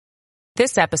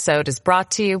This episode is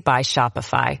brought to you by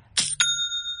Shopify.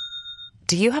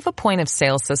 Do you have a point of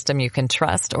sale system you can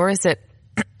trust, or is it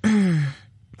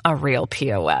a real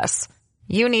POS?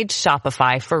 You need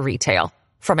Shopify for retail.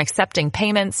 From accepting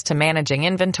payments to managing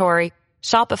inventory,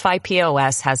 Shopify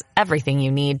POS has everything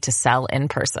you need to sell in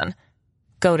person.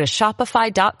 Go to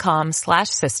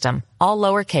shopify.com/system, all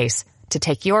lowercase, to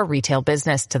take your retail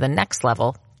business to the next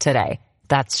level today.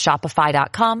 That's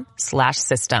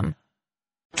shopify.com/system.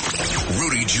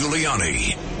 Rudy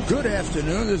Giuliani. Good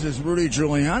afternoon. This is Rudy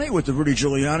Giuliani with the Rudy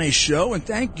Giuliani Show, and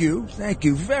thank you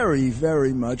very,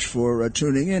 very much for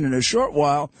tuning in. In a short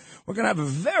while, we're going to have a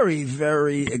very,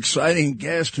 very exciting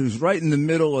guest who's right in the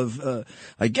middle of,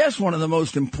 I guess, one of the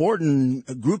most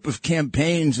important group of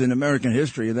campaigns in American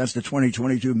history, and that's the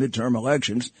 2022 midterm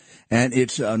elections. And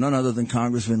it's none other than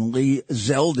Congressman Lee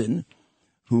Zeldin,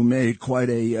 who made quite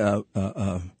a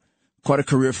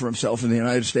career for himself in the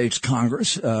United States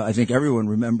Congress. I think everyone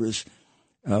remembers,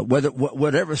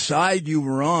 whatever side you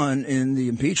were on in the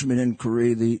impeachment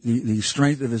inquiry, the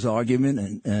strength of his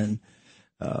argument and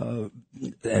how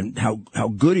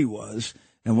good he was.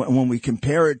 And when we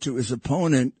compare it to his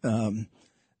opponent,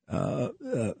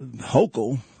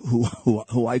 Hochul,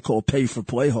 who I call pay for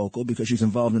play Hochul because she's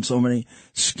involved in so many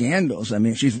scandals. I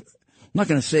mean, I'm not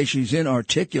going to say she's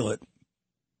inarticulate.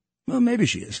 Well, maybe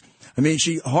she is. I mean,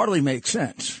 she hardly makes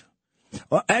sense.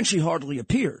 And she hardly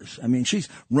appears. I mean, she's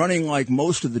running like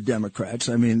most of the Democrats.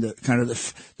 I mean, the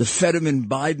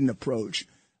Fetterman-Biden approach.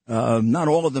 Not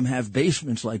all of them have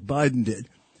basements like Biden did.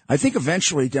 I think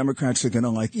eventually Democrats are going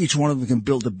to, each one of them can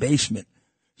build a basement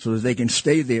so that they can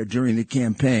stay there during the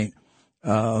campaign.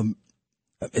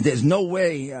 There's no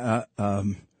way,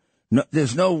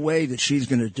 there's no way that she's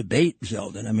going to debate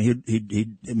Zeldin. I mean, the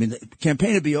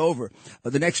campaign would be over.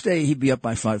 The next day he'd be up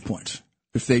by 5 points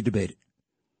if they debated.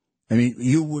 I mean,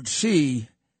 you would see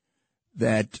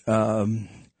that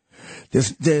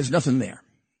there's nothing there.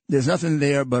 There's nothing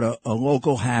there but a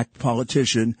local hack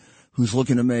politician who's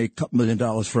looking to make $2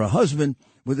 million for a husband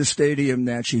with a stadium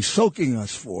that she's soaking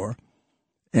us for,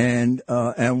 and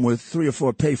with 3 or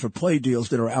 4 pay-for-play deals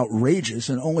that are outrageous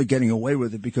and only getting away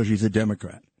with it because she's a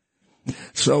Democrat.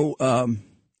 So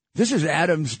this is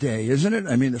Adam's Day, isn't it?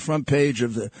 I mean, the front page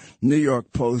of the New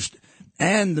York Post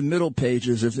and the middle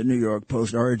pages of the New York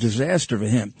Post are a disaster for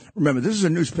him. Remember, this is a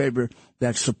newspaper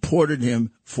that supported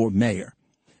him for mayor.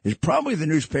 It's probably the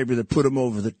newspaper that put him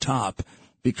over the top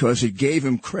because it gave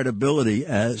him credibility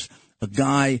as a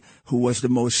guy who was the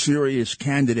most serious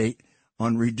candidate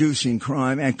on reducing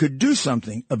crime and could do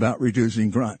something about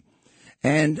reducing crime.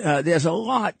 And there's a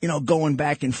lot, going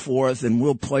back and forth, and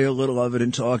we'll play a little of it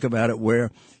and talk about it,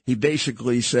 where he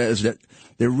basically says that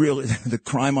the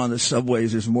crime on the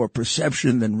subways is more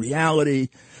perception than reality,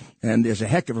 and there's a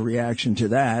heck of a reaction to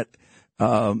that.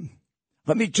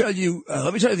 Let me tell you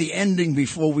the ending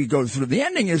before we go through. The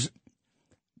ending is,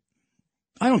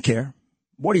 I don't care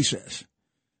what he says.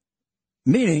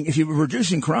 Meaning, if you were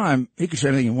reducing crime, he could say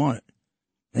anything he wanted.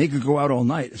 And he could go out all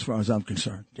night, as far as I'm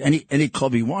concerned. Any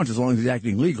club he wants, as long as he's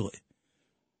acting legally.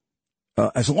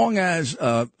 As long as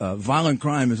violent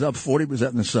crime is up 40%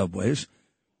 in the subways,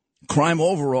 crime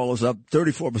overall is up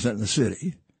 34% in the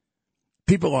city.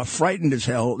 People are frightened as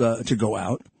hell to go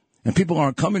out, and people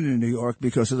aren't coming to New York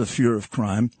because of the fear of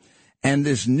crime. And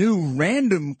this new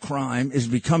random crime is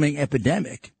becoming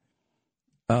epidemic.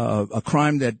 A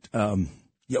crime that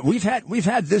we've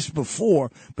had this before,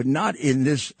 but not in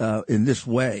this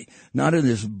way, not in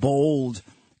this bold,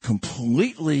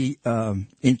 completely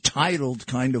entitled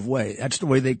kind of way. That's the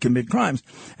way they commit crimes,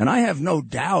 and I have no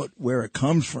doubt where it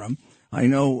comes from. I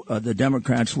know the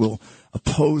Democrats will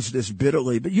oppose this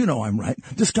bitterly, but I'm right.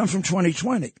 This comes from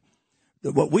 2020.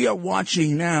 What we are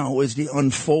watching now is the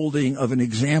unfolding of an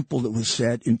example that was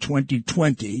set in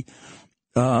 2020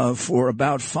 for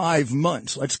about 5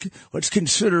 months. Let's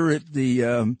consider it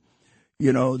the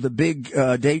big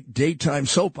daytime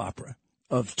soap opera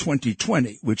of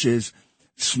 2020, which is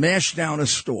smash down a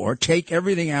store, take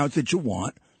everything out that you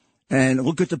want, and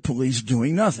look at the police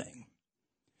doing nothing.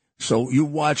 So you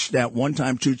watch that 1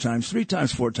 time, 2 times, 3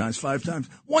 times, 4 times, 5 times,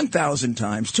 1,000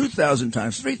 times, 2,000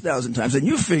 times, 3,000 times, and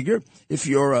you figure if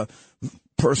you're a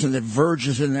person that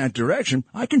verges in that direction,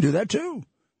 I can do that too.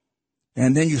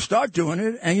 And then you start doing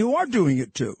it, and you are doing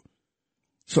it too.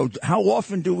 So how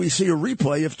often do we see a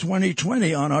replay of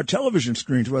 2020 on our television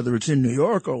screens, whether it's in New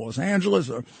York or Los Angeles,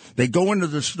 or they go into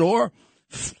the store,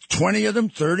 20 of them,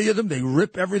 30 of them, they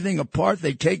rip everything apart,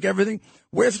 they take everything.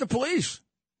 Where's the police?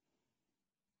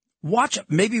 Watch,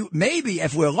 maybe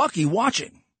if we're lucky,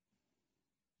 watching.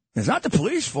 It's not the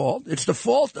police fault. It's the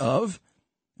fault of,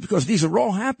 because these are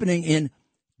all happening in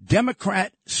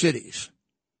Democrat cities.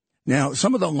 Now,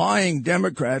 some of the lying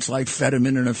Democrats like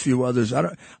Fetterman and a few others,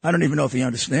 I don't even know if he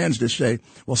understands this, say,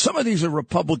 well, some of these are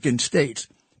Republican states,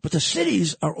 but the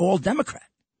cities are all Democrat.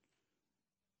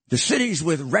 The cities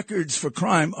with records for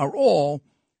crime are all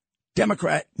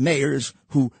Democrat mayors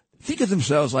who think of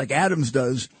themselves like Adams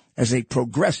does as a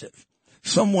progressive,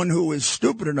 someone who is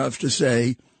stupid enough to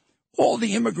say all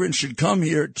the immigrants should come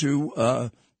here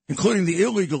to, including the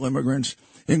illegal immigrants,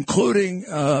 including,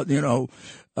 the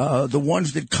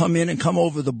ones that come in and come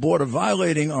over the border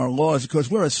violating our laws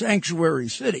because we're a sanctuary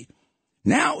city.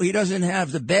 Now he doesn't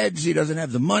have the beds. He doesn't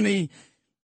have the money.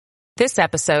 This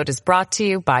episode is brought to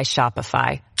you by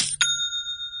Shopify.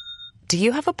 Do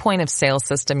you have a point of sale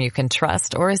system you can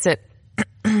trust, or is it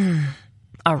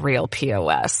a real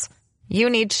POS? You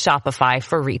need Shopify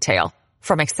for retail.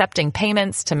 From accepting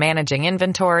payments to managing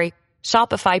inventory,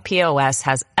 Shopify POS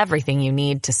has everything you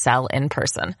need to sell in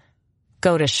person.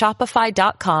 Go to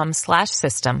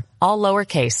shopify.com/system, all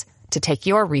lowercase, to take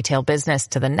your retail business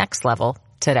to the next level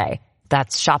today.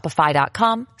 That's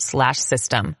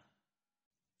shopify.com/system.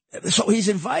 So he's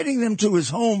inviting them to his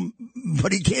home,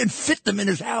 but he can't fit them in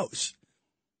his house.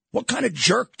 What kind of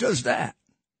jerk does that?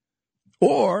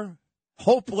 Or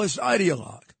hopeless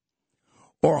ideologue,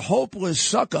 or hopeless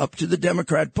suck-up to the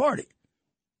Democrat Party.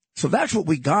 So that's what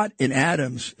we got in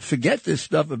Adams. Forget this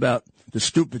stuff about the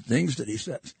stupid things that he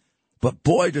says. But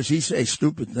boy, does he say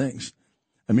stupid things.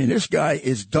 I mean, this guy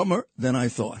is dumber than I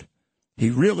thought. He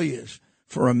really is.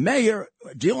 For a mayor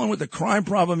dealing with the crime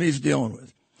problem he's dealing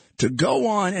with, to go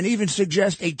on and even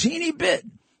suggest a teeny bit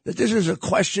that this is a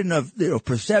question of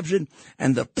perception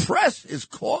and the press is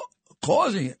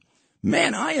causing it.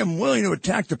 Man, I am willing to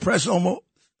attack the press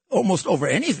almost over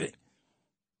anything,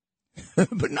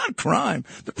 but not crime.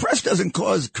 The press doesn't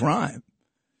cause crime.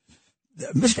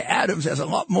 Mr. Adams has a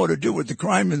lot more to do with the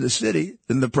crime in the city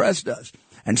than the press does.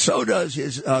 And so does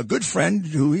his good friend,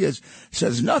 who he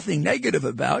says nothing negative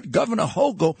about, Governor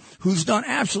Hochul, who's done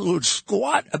absolute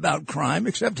squat about crime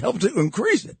except help to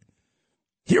increase it.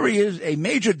 Here he is, a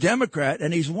major Democrat,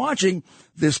 and he's watching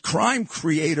this crime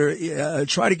creator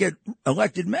try to get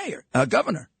elected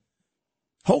governor.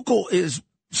 Hochul is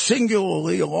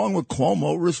singularly, along with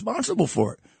Cuomo, responsible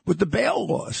for it with the bail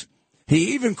laws.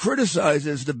 He even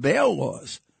criticizes the bail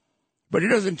laws, but he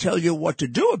doesn't tell you what to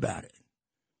do about it,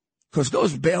 because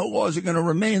those bail laws are going to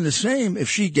remain the same if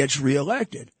she gets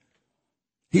reelected.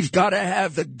 He's got to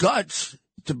have the guts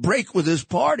to break with his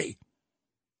party.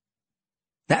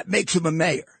 That makes him a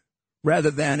mayor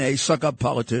rather than a suck-up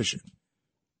politician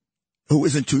who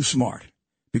isn't too smart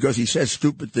because he says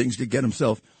stupid things to get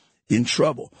himself in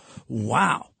trouble.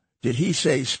 Wow. Did he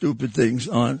say stupid things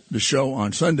on the show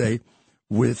on Sunday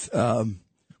with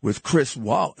Chris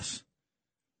Wallace?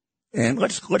 And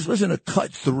let's listen to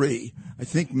cut 3. I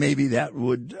think maybe that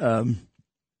would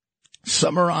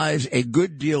summarize a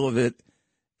good deal of it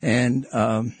and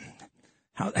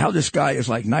how this guy is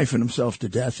like knifing himself to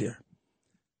death here.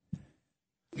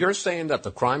 You're saying that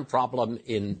the crime problem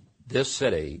in this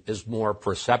city is more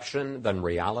perception than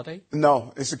reality?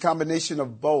 No, it's a combination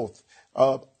of both.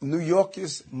 New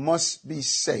Yorkers must be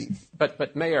safe.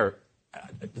 But Mayor,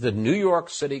 the New York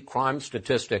City crime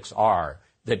statistics are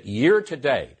that year to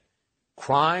date,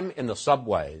 crime in the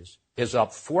subways is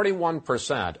up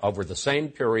 41% over the same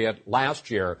period last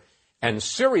year, and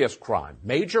serious crime,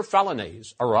 major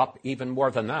felonies, are up even more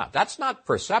than that. That's not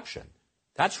perception.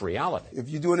 That's reality. If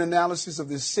you do an analysis of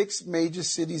the 6 major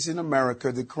cities in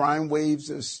America, the crime waves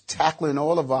are tackling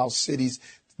all of our cities.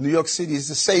 New York City is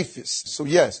the safest. So,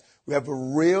 yes, we have a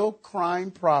real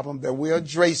crime problem that we're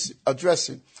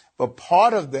addressing. But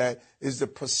part of that is the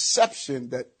perception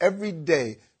that every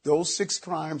day those 6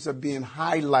 crimes are being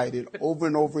highlighted over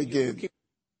and over again.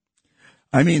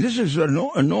 I mean, this is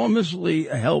enormously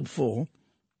helpful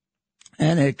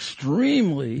and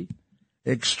extremely,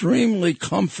 extremely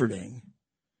comforting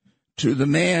to the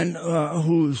man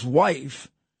whose wife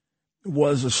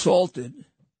was assaulted.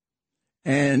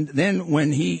 And then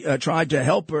when he tried to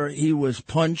help her, he was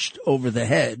punched over the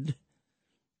head.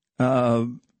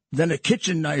 Then a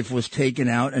kitchen knife was taken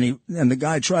out, and the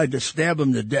guy tried to stab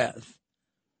him to death.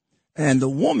 And the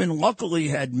woman luckily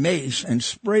had mace and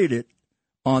sprayed it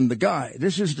on the guy.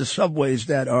 This is the subways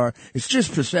it's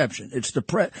just perception. It's the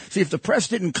press. See, if the press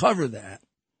didn't cover that,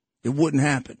 it wouldn't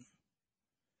happen.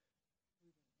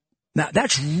 Now,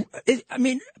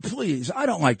 please, I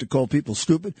don't like to call people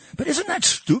stupid, but isn't that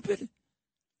stupid?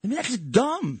 I mean, that's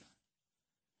dumb.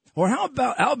 Or how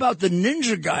about the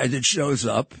ninja guy that shows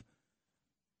up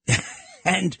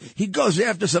and he goes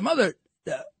after some other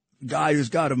guy who's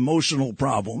got emotional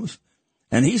problems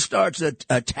and he starts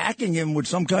attacking him with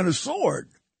some kind of sword.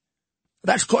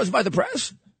 That's caused by the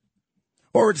press?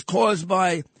 Or it's caused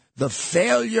by the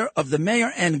failure of the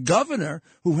mayor and governor,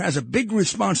 who has a big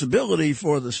responsibility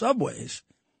for the subways,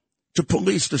 to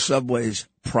police the subways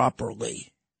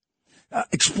properly?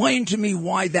 Explain to me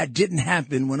why that didn't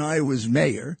happen when I was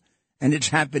mayor, and it's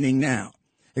happening now.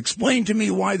 Explain to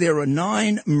me why there are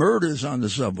 9 murders on the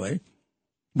subway,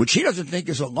 which he doesn't think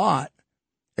is a lot,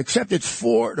 except it's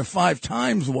 4 to 5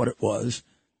 times what it was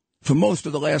for most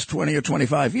of the last 20 or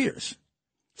 25 years.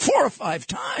 4 or 5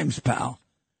 times, pal.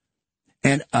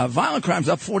 And violent crime is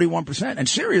up 41%, and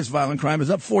serious violent crime is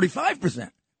up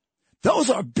 45%. Those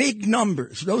are big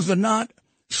numbers. Those are not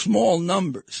small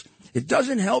numbers. It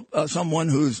doesn't help someone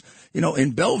who's,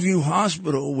 in Bellevue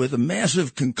Hospital with a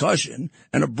massive concussion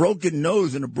and a broken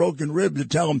nose and a broken rib to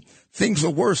tell them things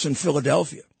are worse in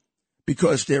Philadelphia,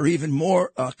 because they're even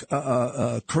more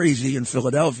crazy in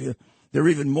Philadelphia. They're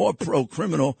even more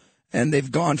pro-criminal, and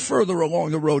they've gone further along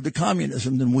the road to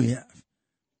communism than we have.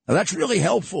 Now, that's really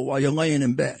helpful while you're laying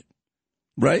in bed,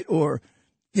 right? Or,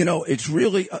 it's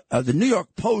really the New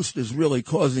York Post is really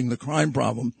causing the crime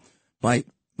problem by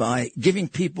giving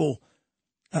people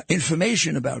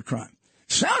information about crime.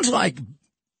 Sounds like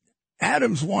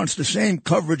Adams wants the same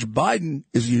coverage Biden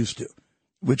is used to,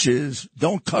 which is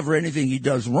don't cover anything he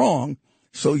does wrong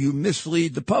so you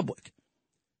mislead the public.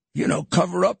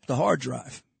 Cover up the hard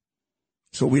drive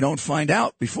so we don't find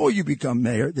out before you become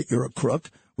mayor that you're a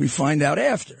crook. We find out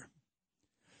after.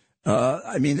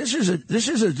 This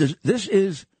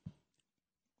is,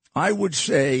 I would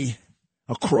say,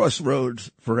 a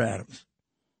crossroads for Adams.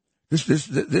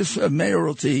 This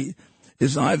mayoralty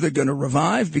is either going to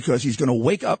revive because he's going to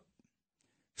wake up,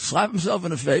 slap himself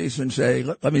in the face, and say,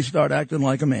 "Let me start acting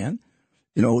like a man,"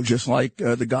 just like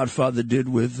the Godfather did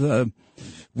with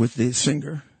the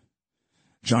singer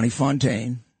Johnny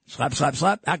Fontaine. Slap, slap,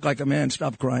 slap. Act like a man.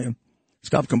 Stop crying.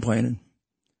 Stop complaining.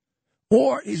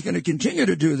 Or he's going to continue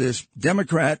to do this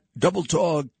Democrat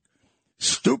double-talk,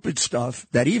 stupid stuff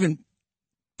that even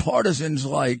partisans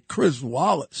like Chris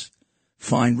Wallace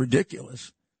find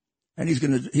ridiculous, and he's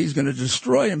going to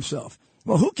destroy himself.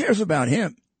 Well, who cares about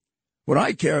him? What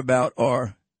I care about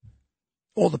are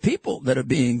all the people that are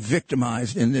being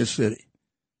victimized in this city.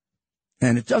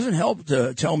 And it doesn't help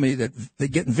to tell me that they're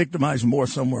getting victimized more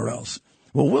somewhere else.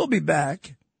 Well, we'll be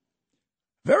back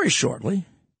very shortly.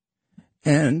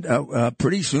 And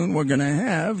pretty soon we're going to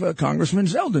have Congressman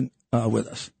Zeldin with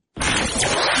us.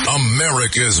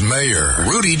 America's Mayor,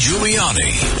 Rudy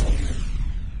Giuliani.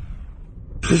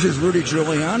 This is Rudy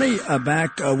Giuliani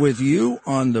back with you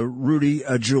on the Rudy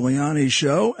Giuliani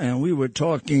Show. And we were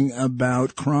talking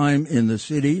about crime in the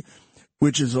city,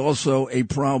 which is also a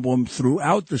problem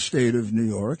throughout the state of New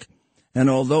York. And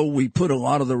although we put a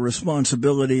lot of the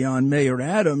responsibility on Mayor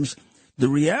Adams, the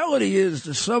reality is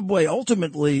the subway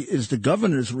ultimately is the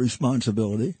governor's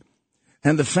responsibility.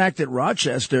 And the fact that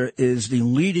Rochester is the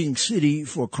leading city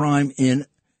for crime in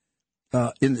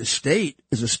the state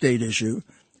is a state issue.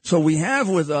 So we have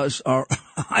with us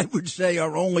I would say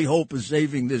our only hope of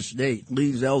saving this state,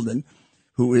 Lee Zeldin,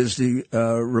 who is the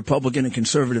Republican and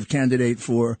conservative candidate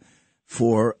for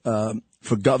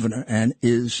governor, and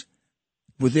is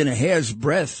within a hair's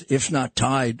breadth, if not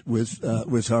tied with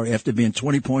her after being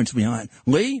 20 points behind.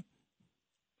 Lee?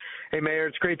 Hey, Mayor,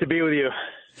 it's great to be with you.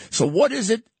 So what is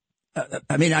it?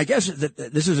 I guess that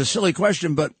this is a silly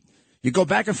question, but you go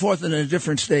back and forth in the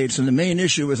different states, and the main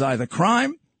issue is either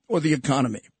crime or the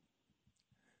economy.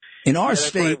 In our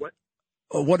state,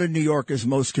 what are New Yorkers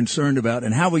most concerned about,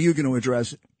 and how are you going to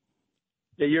address it?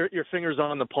 Yeah, your finger's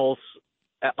on the pulse.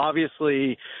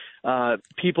 Obviously,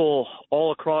 people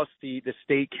all across the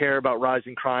state care about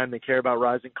rising crime. They care about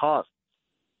rising costs.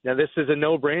 Now, this is a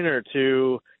no-brainer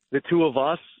to the two of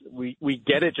us. We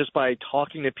get it just by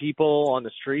talking to people on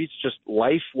the streets, just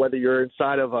life, whether you're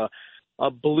inside of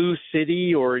a blue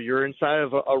city or you're inside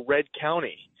of a red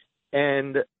county.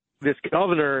 And this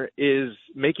governor is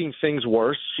making things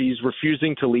worse. She's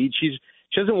refusing to lead. She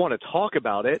doesn't want to talk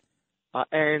about it.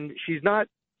 And she's not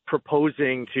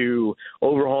proposing to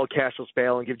overhaul cashless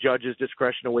bail and give judges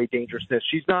discretion to weigh dangerousness.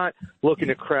 She's not looking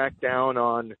to crack down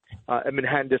on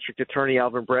Manhattan District Attorney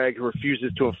Alvin Bragg, who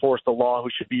refuses to enforce the law, who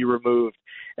should be removed.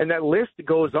 And that list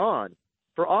goes on.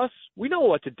 For us, we know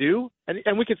what to do,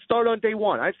 and we can start on day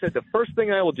one. I said the first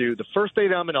thing I will do, the first day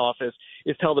that I'm in office,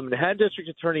 is tell the Manhattan District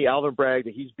Attorney Alvin Bragg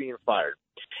that he's being fired.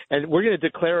 And we're going to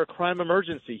declare a crime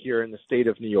emergency here in the state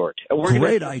of New York. And we're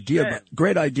great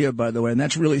idea, by the way, and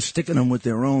that's really sticking them with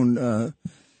their own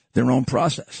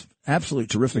process. Absolutely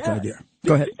terrific idea.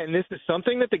 Go ahead. And this is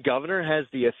something that the governor has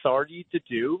the authority to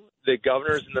do. The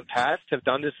governors in the past have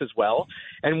done this as well.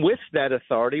 And with that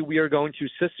authority, we are going to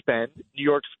suspend New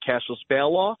York's cashless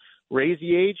bail law, raise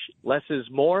the age, less is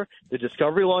more, the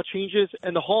discovery law changes,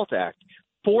 and the HALT Act.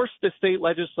 Force the state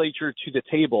legislature to the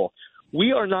table.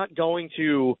 We are not going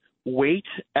to wait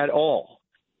at all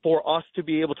for us to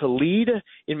be able to lead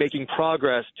in making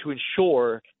progress to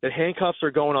ensure that handcuffs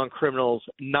are going on criminals,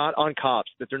 not on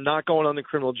cops, that they're not going on the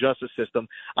criminal justice system.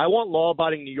 I want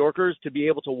law-abiding New Yorkers to be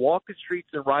able to walk the streets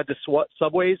and ride the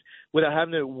subways without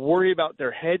having to worry about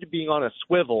their head being on a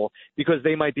swivel because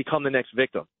they might become the next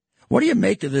victim. What do you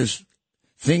make of this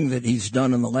thing that he's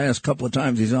done in the last couple of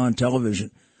times he's on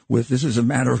television with this is a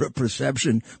matter of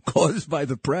perception caused by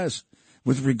the press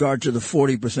with regard to the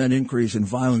 40% increase in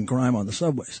violent crime on the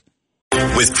subways?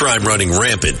 With crime running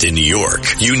rampant in New York,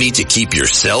 you need to keep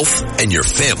yourself and your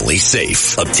family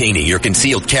safe. Obtaining your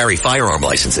concealed carry firearm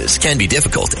licenses can be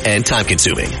difficult and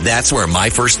time-consuming. That's where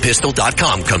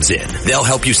MyFirstPistol.com comes in. They'll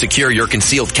help you secure your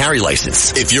concealed carry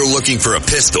license. If you're looking for a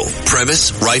pistol,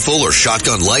 premise, rifle, or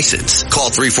shotgun license,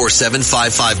 call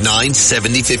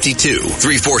 347-559-7052.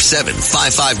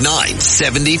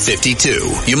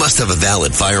 347-559-7052. You must have a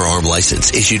valid firearm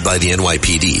license issued by the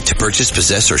NYPD to purchase,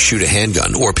 possess, or shoot a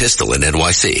handgun or pistol in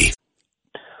NYC.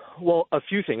 Well, a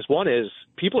few things. One is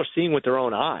people are seeing with their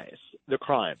own eyes the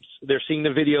crimes. They're seeing the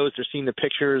videos. They're seeing the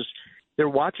pictures. They're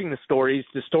watching the stories.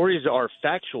 The stories are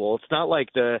factual. It's not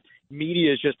like the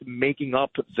media is just making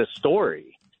up the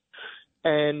story.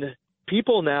 And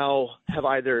people now have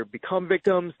either become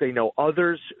victims. They know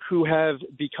others who have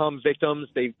become victims.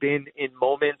 They've been in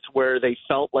moments where they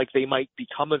felt like they might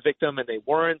become a victim and they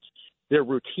weren't. Their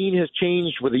routine has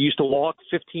changed where they used to walk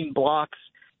 15 blocks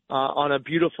on a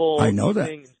beautiful I know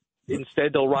evening. That.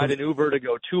 Instead, they'll ride an Uber to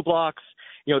go 2 blocks.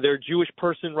 You know, they're a Jewish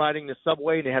person riding the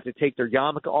subway, and they have to take their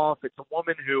yarmulke off. It's a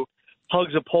woman who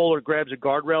hugs a pole or grabs a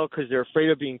guardrail because they're afraid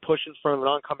of being pushed in front of an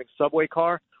oncoming subway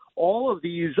car. All of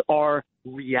these are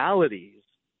realities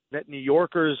that New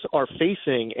Yorkers are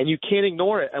facing, and you can't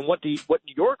ignore it. And what New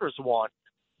Yorkers want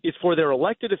is for their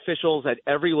elected officials at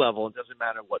every level. It doesn't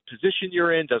matter what position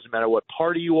you're in, doesn't matter what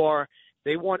party you are.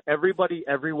 They want everybody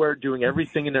everywhere doing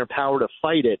everything in their power to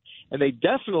fight it. And they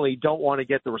definitely don't want to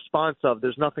get the response of,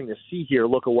 there's nothing to see here,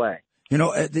 look away. You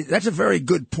know, that's a very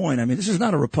good point. I mean, this is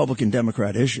not a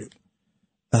Republican-Democrat issue.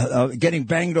 Getting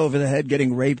banged over the head,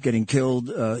 getting raped, getting killed,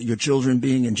 your children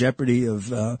being in jeopardy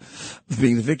of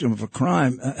being the victim of a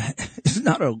crime, it's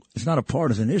not a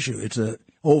partisan issue. It's a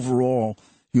overall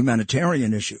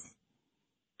humanitarian issue.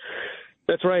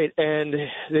 That's right. And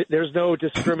there's no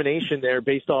discrimination there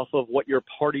based off of what your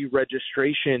party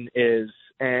registration is.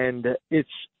 And it's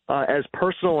as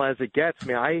personal as it gets. I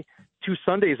mean, 2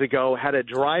 Sundays ago had a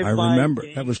drive-by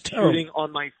that was terrible. shooting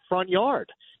on my front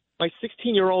yard. My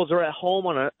 16-year-olds are at home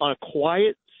on a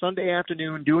quiet Sunday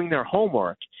afternoon doing their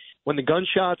homework. When the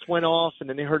gunshots went off and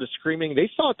then they heard a screaming,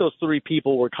 they thought those 3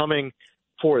 people were coming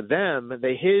for them.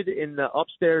 They hid in the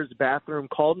upstairs bathroom,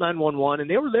 called 911, and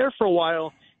they were there for a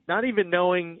while, not even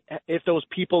knowing if those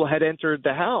people had entered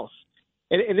the house.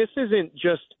 And this isn't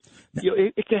just, you know,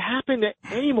 it can happen to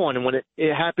anyone when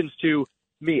it happens to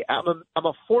me. I'm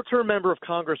a 4-term member of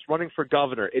Congress running for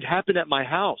governor. It happened at my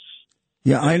house.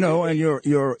 Yeah, I know. And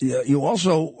you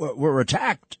also were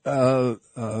attacked.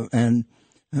 And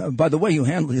by the way, you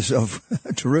handled yourself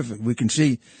terrific. We can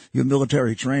see your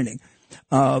military training.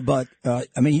 But I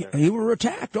mean, you were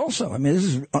attacked also. I mean, this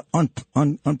is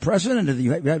unprecedented.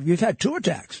 You've had 2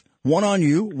 attacks, one on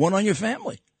you, one on your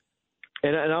family.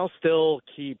 And I'll still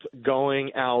keep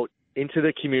going out into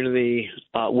the community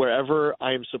wherever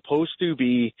I'm supposed to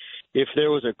be. If there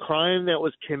was a crime that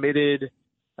was committed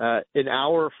an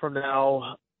hour from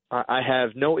now, I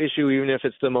have no issue, even if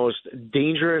it's the most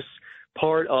dangerous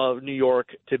part of New York,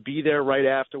 to be there right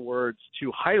afterwards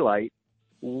to highlight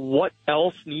what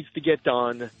else needs to get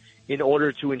done in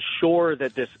order to ensure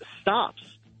that this stops.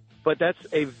 But that's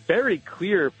a very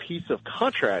clear piece of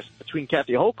contrast between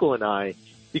Kathy Hochul and I,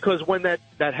 because when that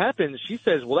happens, she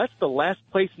says, well, that's the last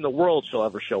place in the world she'll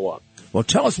ever show up. Well,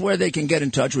 tell us where they can get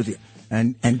in touch with you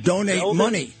and donate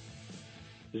money.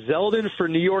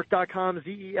 ZeldinforNewYork.com,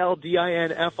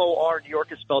 ZeldinFor. New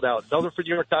York is spelled out.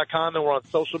 ZeldinforNewYork.com, and we're on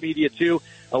social media too.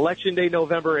 Election Day,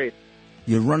 November 8th.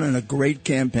 You're running a great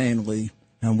campaign, Lee,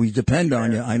 and we depend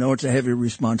on you. I know it's a heavy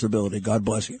responsibility. God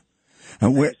bless you.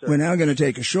 And we're now going to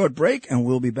take a short break, and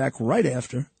we'll be back right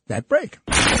after that break.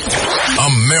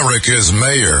 America's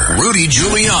Mayor, Rudy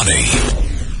Giuliani.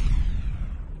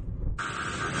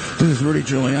 This is Rudy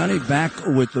Giuliani back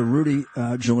with the Rudy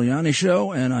Giuliani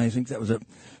Show, and I think that was a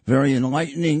very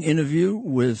enlightening interview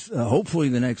with hopefully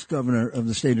the next governor of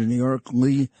the state of New York,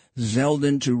 Lee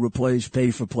Zeldin, to replace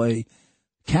pay-for-play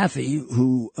Kathy,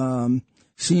 who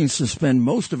seems to spend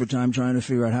most of her time trying to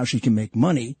figure out how she can make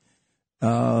money.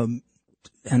 And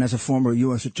as a former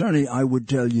U.S. attorney, I would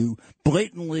tell you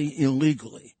blatantly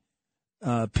illegally,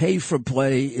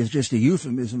 pay-for-play is just a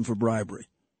euphemism for bribery.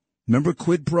 Remember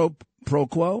quid pro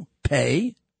quo?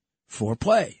 Pay for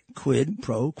play. Quid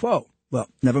pro quo. Well,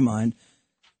 never mind.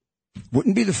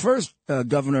 Wouldn't be the first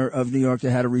governor of New York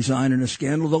that had to resign in a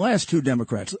scandal. The last two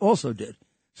Democrats also did.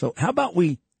 So how about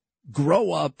we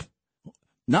grow up,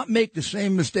 not make the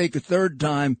same mistake a third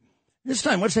time. This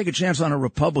time, let's take a chance on a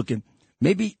Republican.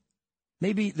 Maybe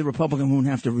the Republican won't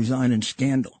have to resign in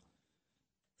scandal.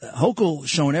 Hochul's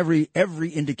shown every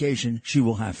indication she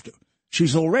will have to.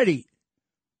 She's already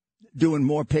doing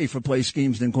more pay-for-play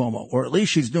schemes than Cuomo, or at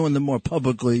least she's doing them more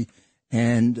publicly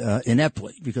and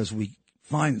ineptly because we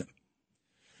find them.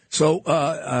 So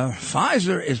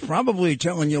Pfizer is probably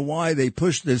telling you why they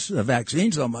pushed this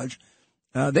vaccine so much.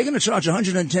 They're going to charge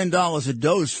 $110 a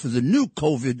dose for the new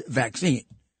COVID vaccine.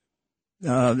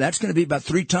 That's going to be about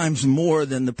 3 times more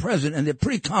than the president, and they're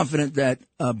pretty confident that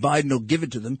Biden will give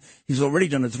it to them. He's already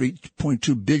done a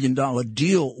 $3.2 billion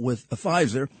deal with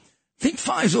Pfizer. I think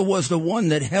Pfizer was the one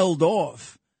that held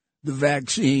off the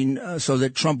vaccine so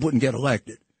that Trump wouldn't get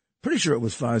elected. Pretty sure it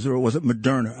was Pfizer, or was it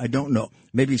Moderna? I don't know.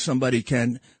 Maybe somebody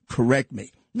can correct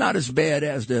me. Not as bad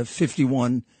as the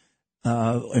 51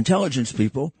 intelligence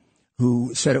people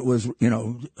who said it was,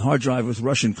 hard drive was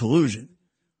Russian collusion.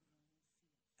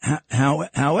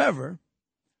 However,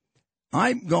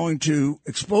 I'm going to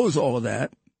expose all of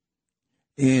that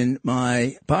in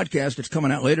my podcast that's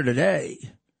coming out later today,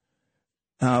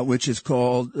 which is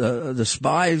called The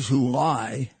Spies Who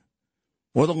Lie,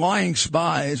 or The Lying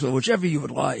Spies, or whichever you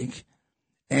would like.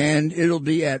 And it'll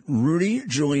be at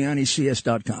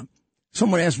RudyGiulianiCS.com.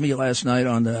 Someone asked me last night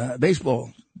on the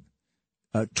baseball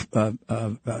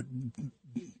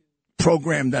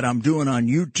program that I'm doing on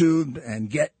YouTube and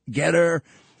Getter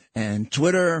and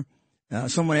Twitter.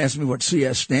 Someone asked me what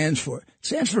CS stands for. It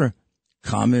stands for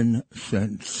common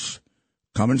sense.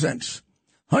 Common sense.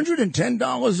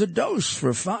 $110 a dose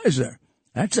for Pfizer.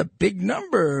 That's a big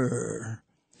number.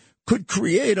 Could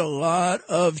create a lot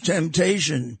of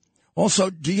temptation. Also,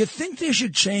 do you think they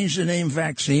should change the name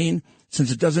vaccine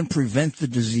since it doesn't prevent the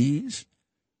disease?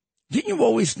 Didn't you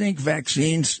always think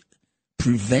vaccines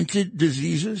prevented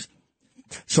diseases?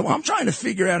 So I'm trying to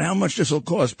figure out how much this will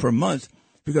cost per month,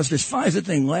 because this Pfizer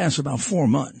thing lasts about 4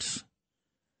 months.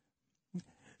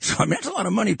 So, that's a lot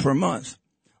of money per month.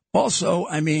 Also,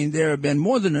 there have been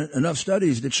more than enough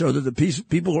studies that show that the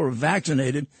people who are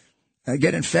vaccinated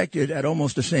get infected at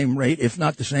almost the same rate, if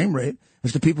not the same rate,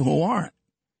 as the people who aren't.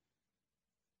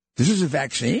 This is a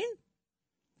vaccine?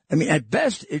 At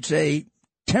best, it's a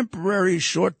temporary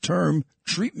short-term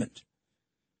treatment.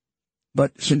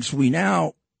 But since we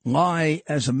now lie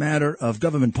as a matter of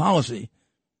government policy,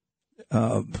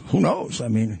 who knows? I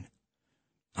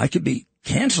could be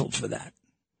canceled for that.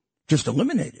 Just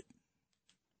eliminated.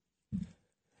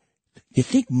 You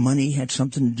think money had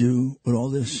something to do with all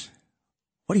this?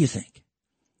 What do you think?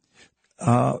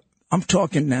 I'm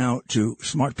talking now to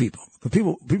smart people.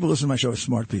 People listen to my show are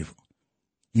smart people.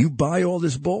 You buy all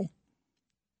this bull?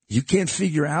 You can't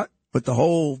figure out what the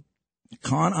whole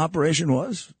con operation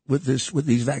was with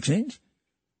these vaccines?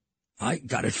 I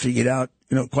got it figured out,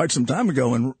 quite some time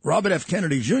ago. And Robert F.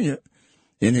 Kennedy Jr.,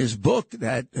 in his book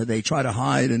that they try to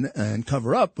hide and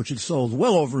cover up, which had sold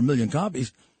well over 1 million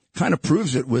copies, kind of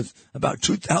proves it with about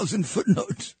 2,000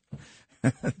 footnotes.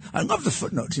 I love the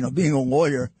footnotes. Being a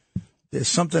lawyer, there's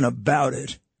something about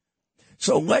it.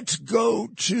 So let's go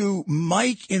to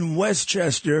Mike in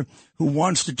Westchester, who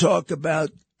wants to talk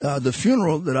about the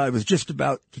funeral that I was just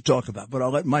about to talk about, but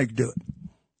I'll let Mike do it.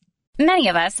 Many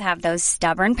of us have those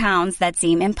stubborn pounds that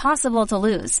seem impossible to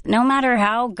lose, no matter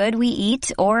how good we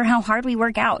eat or how hard we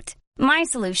work out. My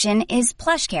solution is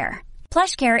PlushCare.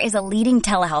 PlushCare is a leading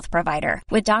telehealth provider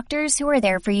with doctors who are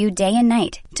there for you day and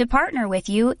night to partner with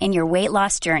you in your weight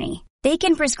loss journey. They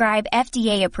can prescribe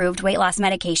FDA-approved weight loss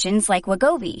medications like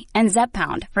Wegovy and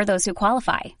Zepbound for those who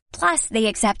qualify. Plus, they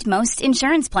accept most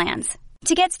insurance plans.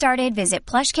 To get started, visit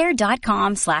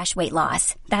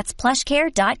plushcare.com/weightloss. That's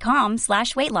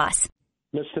plushcare.com/weightloss.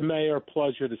 Mr. Mayor,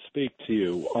 pleasure to speak to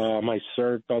you. I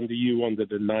served under you under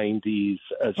the 90s.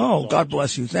 God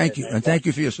bless you. Thank you. And thank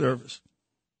you for your service.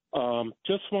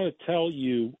 Just want to tell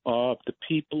you, the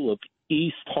people of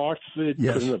East Hartford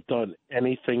couldn't have done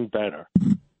anything better.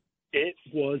 It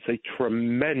was a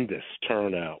tremendous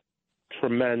turnout.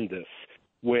 tremendous,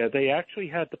 where they actually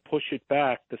had to push it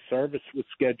back. The service was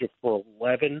scheduled for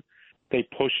 11. They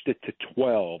pushed it to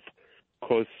 12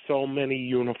 because so many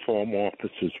uniform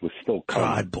officers were still coming.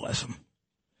 God bless them.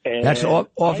 And That's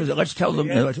officers. Let's tell them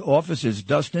officers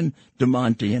Dustin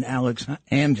DeMonte and Alex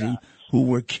Anzi, who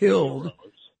were killed,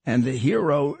 and the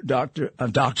hero,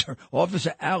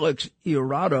 Officer Alex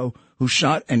Iorado, who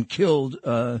shot and killed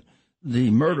the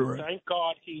murderer. Thank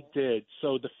God he did,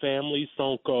 so the families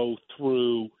don't go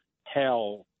through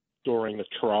hell during the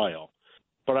trial.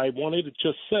 But I wanted to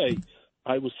just say,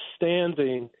 I was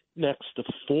standing next to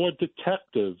 4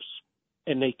 detectives,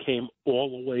 and they came all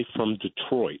the way from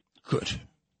Detroit. Good.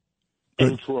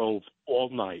 And drove all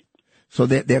night. So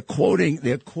they're quoting,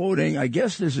 I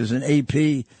guess this is an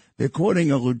AP, they're quoting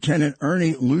a Lieutenant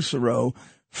Ernie Lucero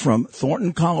from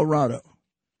Thornton, Colorado.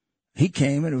 He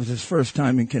came, and it was his first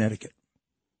time in Connecticut.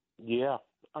 Yeah,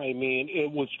 I mean,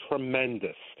 it was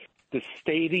tremendous. The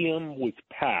stadium was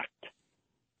packed,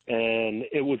 and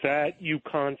it was at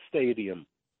UConn Stadium,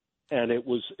 and it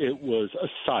was a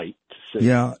sight to see.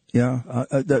 Yeah.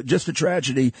 Just a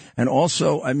tragedy, and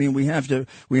also, I mean, we have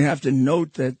to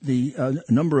note that the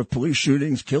number of police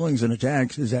shootings, killings, and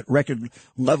attacks is at record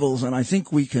levels, and I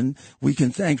think we can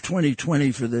thank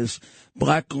 2020 for this.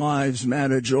 Black Lives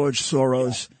Matter, George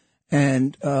Soros,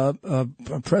 and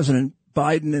President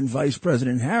Biden and Vice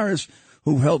President Harris,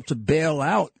 who helped to bail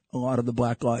out a lot of the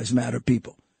Black Lives Matter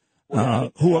people.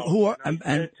 Who are I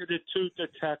said to the 2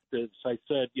 detectives, I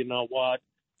said, you know what,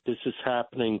 this is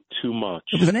happening too much.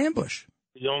 It was an ambush.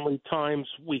 The only times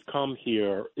we come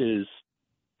here is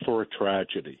for a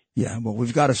tragedy. Yeah, well,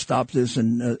 we've got to stop this,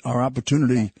 and our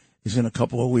opportunity is in a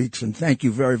couple of weeks. And thank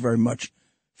you very, very much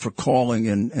for calling.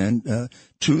 And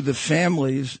to the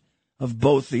families of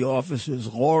both the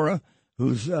officers, Laura,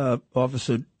 who's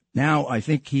officer now, I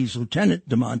think he's Lieutenant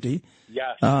DeMonte.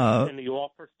 Yes, and the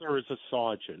officer is a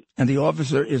sergeant. And the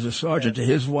officer is a sergeant. To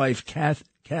his wife,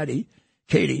 Katie,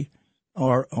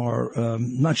 are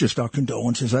not just our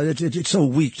condolences. It's so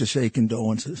weak to say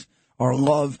condolences. Our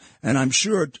love, and I'm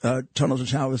sure Tunnels to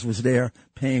Towers was there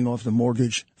paying off the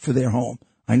mortgage for their home.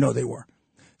 I know they were.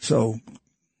 So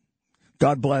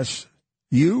God bless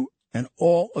you and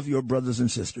all of your brothers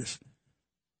and sisters.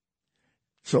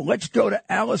 So let's go to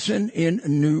Allison in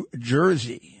New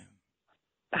Jersey.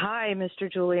 Hi,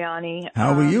 Mr. Giuliani.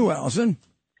 How are you, Allison?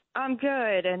 I'm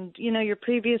good. And, you know, your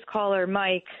previous caller,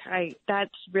 Mike,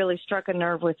 that's really struck a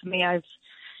nerve with me. I've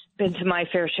been to my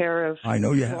fair share of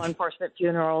law enforcement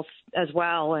funerals as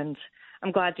well, and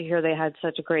I'm glad to hear they had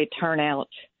such a great turnout.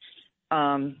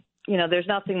 You know, there's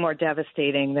nothing more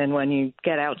devastating than when you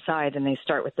get outside and they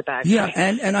start with the back. Yeah,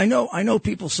 and I know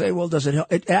people say, well, does it help?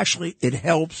 It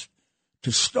helps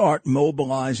to start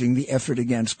mobilizing the effort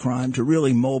against crime, to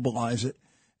really mobilize it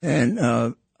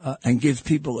and give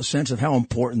people a sense of how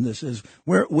important this is.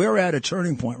 We're at a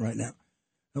turning point right now.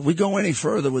 If we go any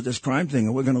further with this crime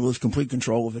thing, we're going to lose complete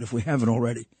control of it if we haven't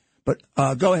already. But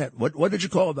go ahead. What did you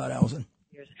call about, Allison?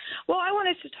 Well, I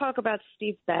wanted to talk about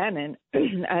Steve Bannon,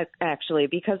 actually,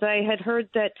 because I had heard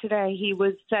that today he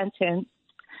was sentenced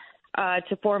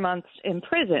to 4 months in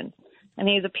prison, and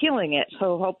he's appealing it.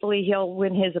 So hopefully he'll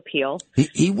win his appeal.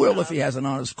 He will if he has an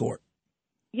honest court.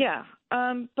 Yeah.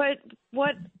 But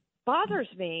what bothers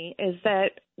me is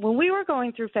that when we were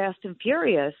going through Fast and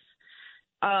Furious,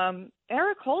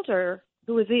 Eric Holder,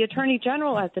 who was the Attorney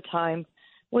General at the time,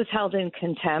 was held in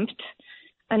contempt,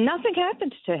 and nothing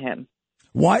happened to him.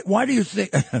 Why do you think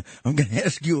 – I'm going to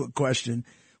ask you a question.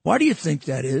 Why do you think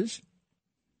that is?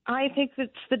 I think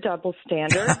it's the double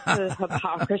standard, the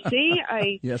hypocrisy.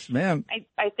 Yes, ma'am.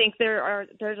 I think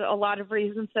there's a lot of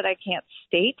reasons that I can't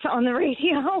state on the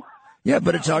radio. Yeah,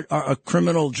 but it's our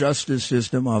criminal justice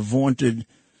system, our vaunted,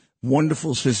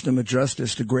 wonderful system of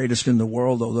justice, the greatest in the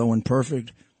world, although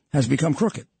imperfect, has become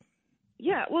crooked.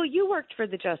 Yeah, well, you worked for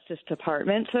the Justice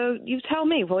Department, so you tell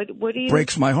me, what do you...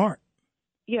 Breaks my heart.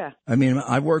 Yeah. I mean,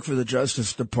 I worked for the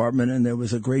Justice Department, and there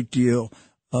was a great deal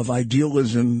of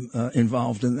idealism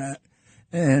involved in that.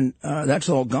 And that's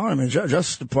all gone. I mean, the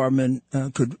Justice Department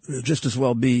could just as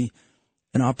well be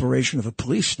an operation of a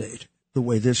police state, the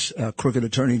way this crooked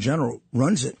Attorney General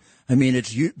runs it. I mean,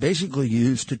 it's basically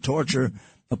used to torture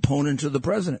opponents of the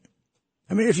president.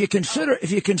 I mean, if you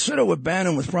consider what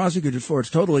Bannon was prosecuted for, it's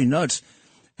totally nuts.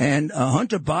 And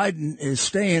Hunter Biden is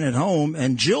staying at home,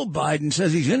 and Jill Biden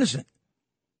says he's innocent.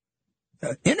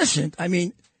 Innocent? I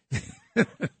mean,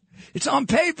 it's on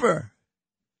paper.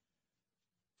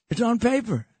 It's on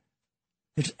paper.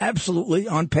 It's absolutely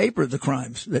on paper, the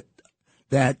crimes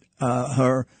that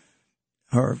her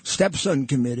stepson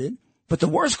committed. But the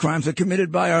worst crimes are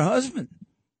committed by her husband.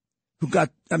 who got,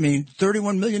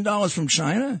 $31 million from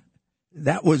China.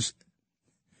 That was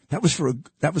for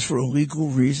a legal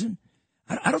reason.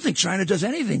 I don't think China does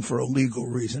anything for a legal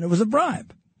reason. It was a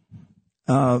bribe.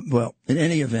 Well, in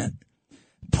any event,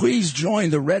 please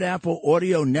join the Red Apple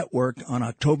Audio Network on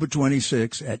October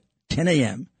 26 at 10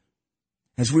 a.m.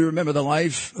 as we remember the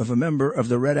life of a member of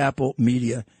the Red Apple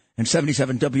Media and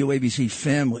 77 WABC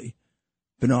family,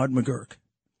 Bernard McGurk,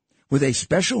 with a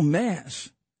special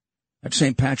mass at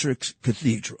St. Patrick's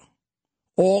Cathedral.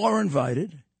 All are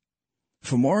invited.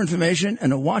 For more information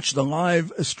and to watch the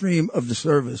live stream of the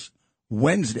service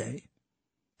Wednesday,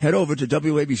 head over to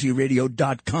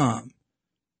WABCRadio.com.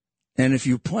 And if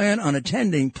you plan on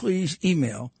attending, please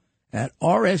email at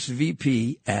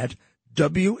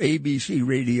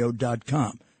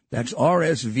rsvp@WABCRadio.com. That's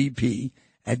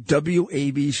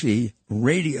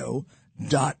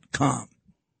rsvp@WABCRadio.com.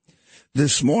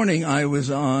 This morning I was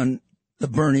on the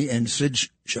Bernie and Sid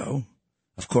show,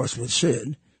 of course with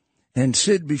Sid. And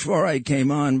Sid, before I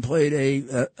came on, played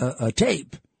a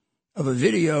tape of a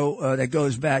video that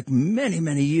goes back many,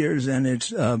 many years, and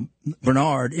it's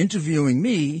Bernard interviewing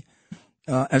me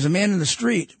as a man in the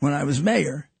street when I was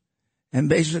mayor, and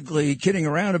basically kidding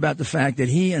around about the fact that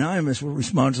he and Imus were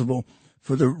responsible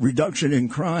for the reduction in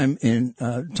crime in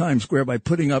Times Square by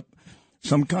putting up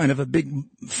some kind of a big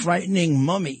frightening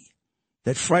mummy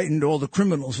that frightened all the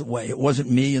criminals away. It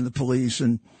wasn't me and the police,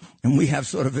 and we have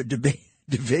sort of a debate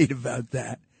about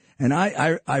that. And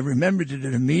I remembered it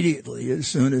immediately as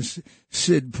soon as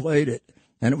Sid played it.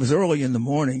 And it was early in the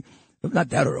morning. Not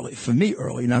that early. For me,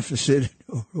 early, not for Sid,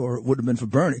 or it would have been for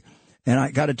Bernie. And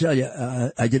I got to tell you,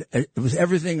 it was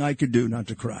everything I could do not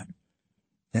to cry.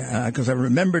 Because I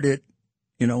remembered it,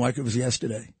 like it was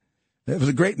yesterday. It was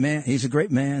a great man. He's a great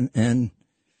man. And,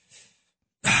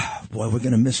 boy, we're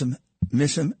going to miss him.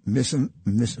 Miss him.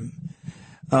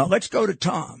 Let's go to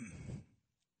Tom.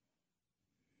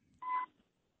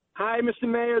 Hi, Mr.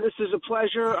 Mayor. This is a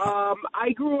pleasure.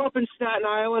 I grew up in Staten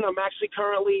Island. I'm actually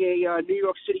currently a New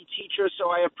York City teacher, so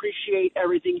I appreciate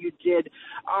everything you did.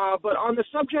 But on the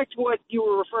subject, what you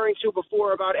were referring to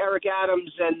before about Eric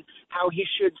Adams and how he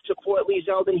should support Lee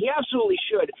Zeldin, he absolutely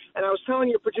should. And I was telling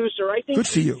your producer, I think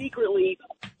he's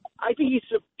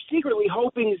secretly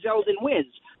hoping Zeldin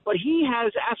wins. But he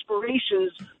has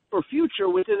aspirations for future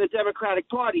within the Democratic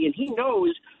Party, and he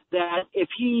knows that if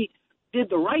he did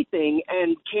the right thing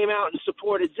and came out and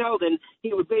supported Zeldin,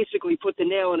 he would basically put the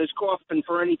nail in his coffin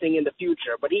for anything in the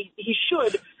future. But he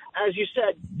should, as you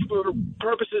said, for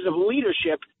purposes of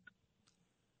leadership,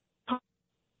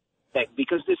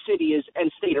 because this city is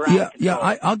and state are out of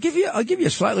control. I'll give you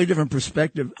a slightly different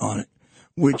perspective on it,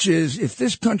 which is if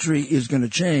this country is going to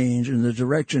change in the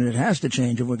direction it has to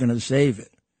change if we're going to save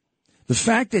it, the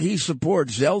fact that he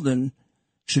supports Zeldin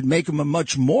should make him a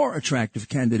much more attractive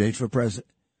candidate for president.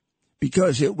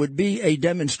 Because it would be a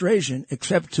demonstration,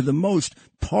 except to the most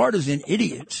partisan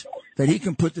idiots, that he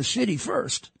can put the city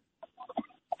first.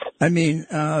 I mean,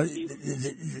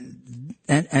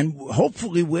 and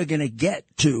hopefully we're going to get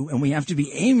to, and we have to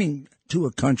be aiming to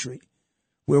a country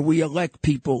where we elect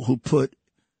people who put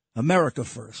America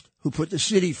first, who put the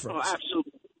city first. Oh,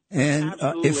 absolutely. And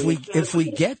if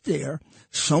we get there,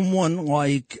 someone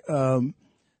like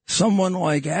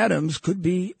Adams could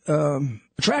be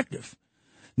attractive.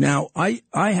 Now, I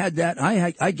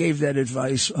gave that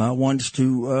advice once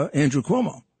to Andrew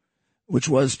Cuomo, which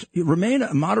was to remain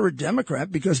a moderate Democrat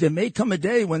because there may come a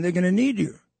day when they're going to need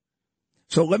you.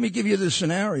 So let me give you the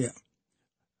scenario.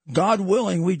 God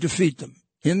willing, we defeat them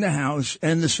in the House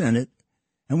and the Senate,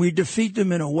 and we defeat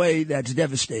them in a way that's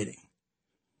devastating.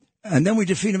 And then we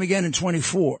defeat them again in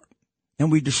 24,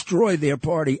 and we destroy their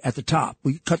party at the top.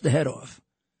 We cut the head off.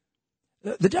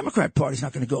 The Democrat Party's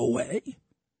not going to go away.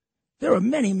 There are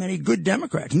many, many good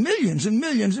Democrats, millions and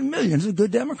millions and millions of good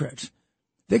Democrats.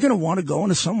 They're going to want to go in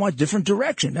a somewhat different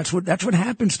direction. That's what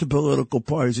happens to political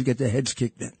parties who get their heads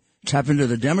kicked in. It's happened to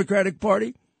the Democratic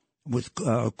Party with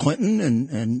Clinton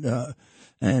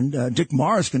and Dick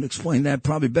Morris can explain that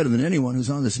probably better than anyone who's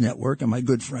on this network and my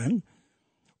good friend.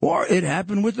 Or it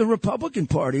happened with the Republican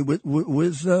Party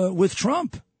with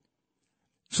Trump.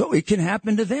 So it can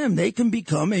happen to them. They can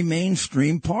become a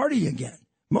mainstream party again.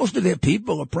 Most of their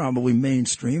people are probably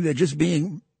mainstream. They're just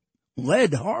being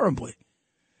led horribly.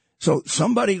 So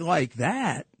somebody like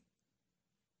that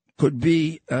could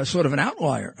be sort of an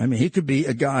outlier. I mean, he could be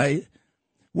a guy,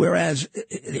 whereas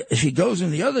if he goes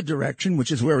in the other direction,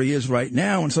 which is where he is right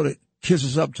now, and sort of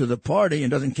kisses up to the party and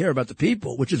doesn't care about the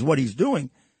people, which is what he's doing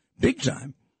big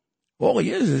time, all he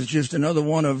is just another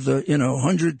one of the,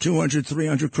 100, 200,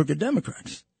 300 crooked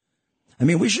Democrats. I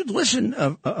mean, we should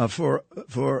listen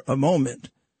for a moment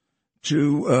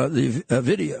to the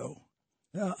video.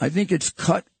 I think it's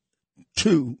cut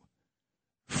 2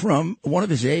 from one of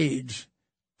his aides,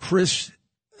 Chris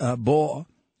Baugh,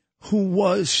 who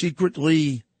was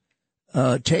secretly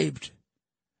taped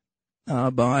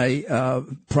by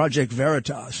Project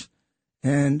Veritas.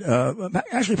 And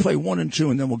actually play 1 and 2,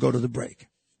 and then we'll go to the break.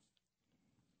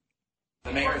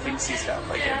 The mayor thinks he's got,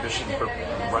 like, ambition for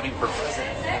running for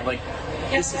president. And, like,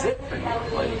 this is it for you.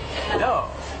 Like,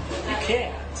 no, you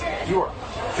can't. You are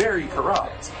very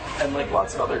corrupt. And, like,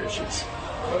 lots of other issues.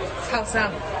 How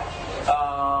so?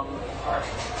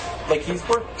 Like, he's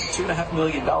worth $2.5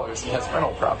 million. He has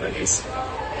rental properties.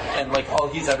 And, like, all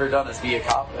he's ever done is be a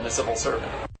cop and a civil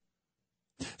servant.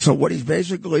 So what he's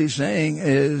basically saying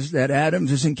is that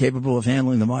Adams is incapable of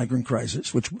handling the migrant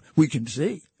crisis, which we can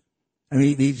see. I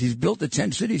mean, he's built a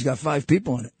tent city. He's got 5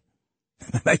 people in it.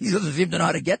 He doesn't seem to know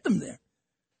how to get them there.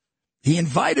 He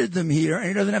invited them here, and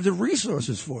he doesn't have the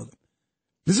resources for them.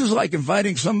 This is like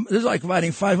inviting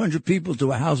 500 people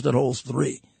to a house that holds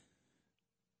 3.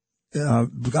 There's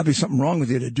got to be something wrong with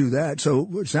you to do that.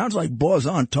 So it sounds like Baugh's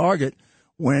on target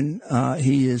when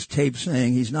he is taped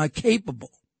saying he's not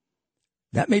capable.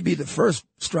 That may be the first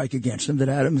strike against him, that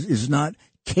Adams is not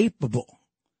capable.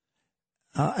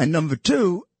 And number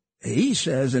 2, he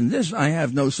says, and this I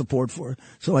have no support for,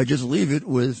 so I just leave it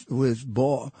with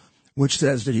Baugh, which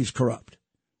says that he's corrupt.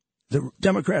 The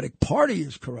Democratic Party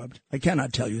is corrupt. I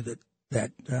cannot tell you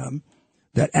that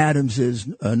Adams is,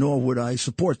 nor would I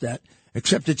support that,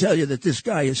 except to tell you that this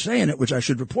guy is saying it, which I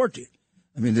should report to you.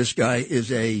 I mean, this guy is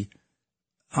a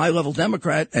high-level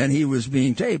Democrat, and he was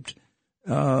being taped.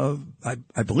 I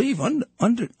believe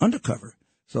undercover.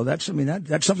 So that's something that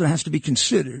has to be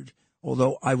considered,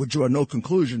 although I would draw no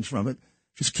conclusions from it.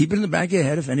 Just keep it in the back of your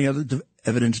head if any other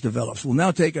evidence develops. We'll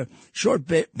now take a short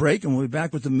break, and we'll be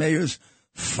back with the mayor's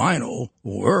final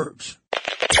words.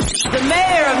 The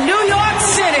mayor of New York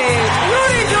City,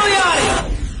 Rudy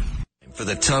Giuliani. For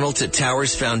the Tunnel to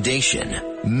Towers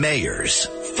Foundation, Mayor's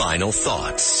Final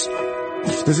Thoughts.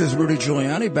 This is Rudy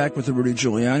Giuliani, back with the Rudy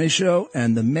Giuliani Show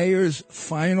and the Mayor's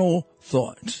Final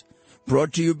Thoughts,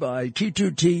 brought to you by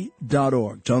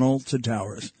T2T.org, Tunnel to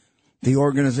Towers, the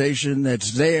organization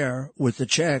that's there with the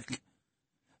check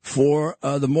for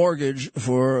the mortgage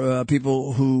for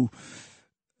people who,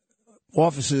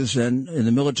 officers and in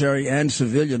the military and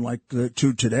civilian, like the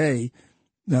 2 today,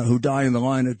 who die in the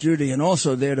line of duty, and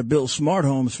also there to build smart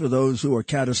homes for those who are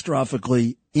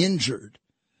catastrophically injured.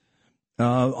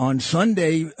 On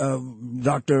Sunday,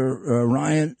 Dr.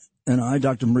 Ryan and I,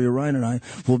 Dr. Maria Ryan and I,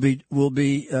 will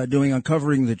be doing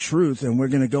Uncovering the Truth, and we're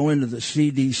going to go into the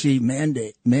CDC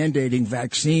mandating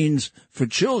vaccines for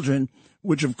children,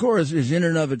 which, of course, is in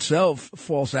and of itself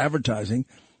false advertising,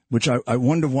 which I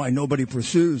wonder why nobody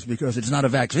pursues, because it's not a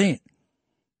vaccine.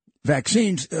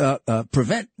 Vaccines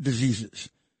prevent diseases.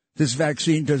 This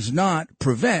vaccine does not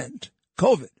prevent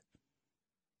COVID.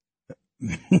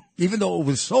 Even though it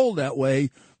was sold that way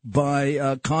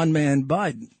by con man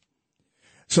Biden.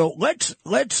 So let's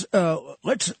I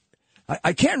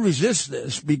can't resist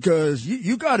this, because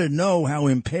you got to know how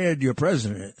impaired your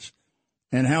president is,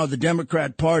 and how the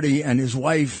Democrat Party and his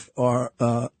wife are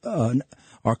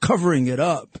covering it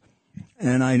up.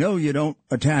 And I know you don't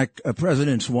attack a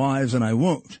president's wives, and I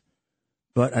won't.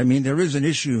 But I mean, there is an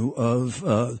issue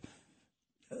of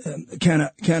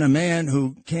can a man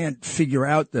who can't figure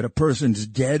out that a person's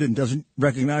dead and doesn't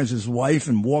recognize his wife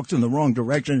and walks in the wrong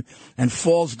direction and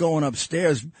falls going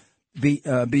upstairs be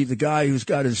the guy who's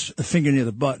got his finger near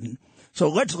the button? So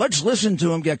let's listen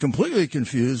to him get completely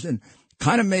confused and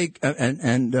kind of make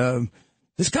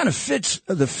this kind of fits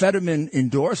the Fetterman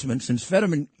endorsement, since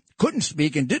Fetterman couldn't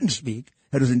speak and didn't speak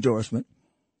at his endorsement.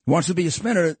 He wants to be a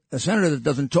senator that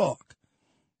doesn't talk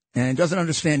and doesn't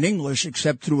understand English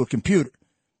except through a computer.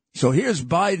 So here's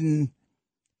Biden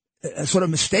sort of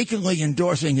mistakenly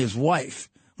endorsing his wife.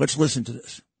 Let's listen to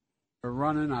this. For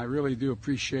running, I really do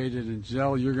appreciate it, and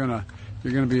Zell, you're gonna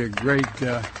be a great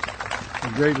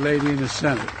lady in the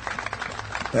Senate.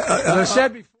 As I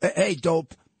said before, hey,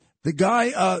 dope. The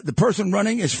guy, the person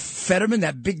running is Fetterman,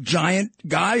 that big giant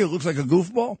guy who looks like a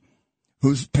goofball,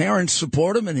 whose parents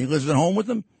support him and he lives at home with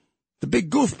them. The big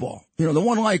goofball, the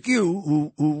one like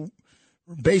you who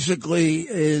basically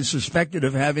is suspected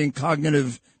of having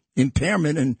cognitive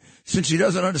impairment, and since he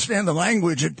doesn't understand the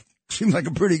language, it seems like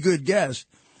a pretty good guess.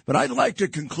 But I'd like to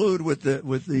conclude with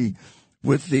the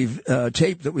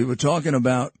tape that we were talking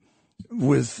about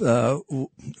with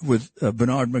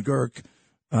Bernard McGurk,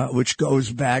 which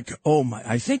goes back.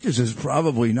 I think this is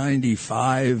probably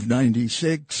 95,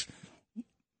 96.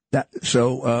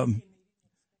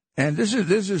 And this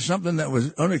is something that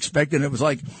was unexpected. It was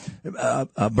like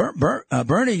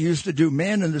Bernie used to do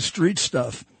man in the street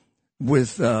stuff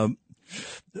with Imus.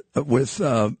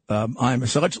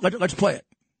 So let's play it.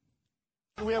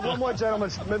 We have one more gentleman.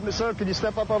 Sir, could you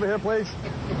step up over here, please?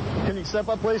 Can you step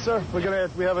up, please, sir?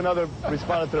 We have another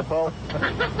respondent to the poll.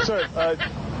 Sir,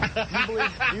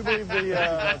 do you believe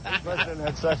the president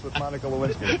had sex with Monica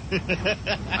Lewinsky?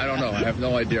 I don't know. I have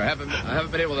no idea. I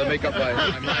haven't been able to make up my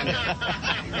mind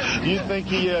yet. Do you think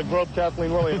he groped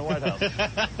Kathleen Willey in the White House?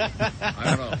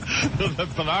 I don't know.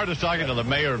 Bernard is talking to the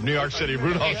mayor of New York City,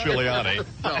 Rudolph Giuliani.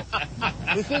 No.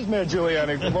 This is Mayor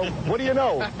Giuliani. Well, what do you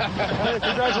know?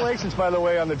 Congratulations, by the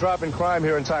way, on the drop in crime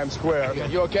here in Times Square.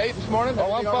 You okay this morning?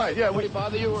 Oh, I'm fine. Yeah, nobody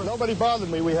bother you? Or? Nobody bothered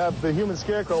me. We have the human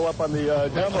scarecrow up on the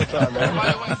Jumbotron there.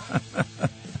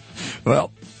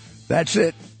 Well, that's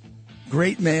it.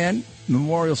 Great man.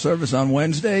 Memorial service on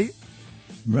Wednesday.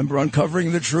 Remember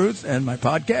Uncovering the Truth and my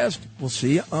podcast. We'll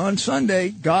see you on Sunday.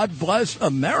 God bless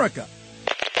America.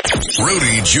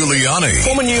 Rudy Giuliani.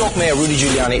 Former New York Mayor Rudy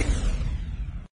Giuliani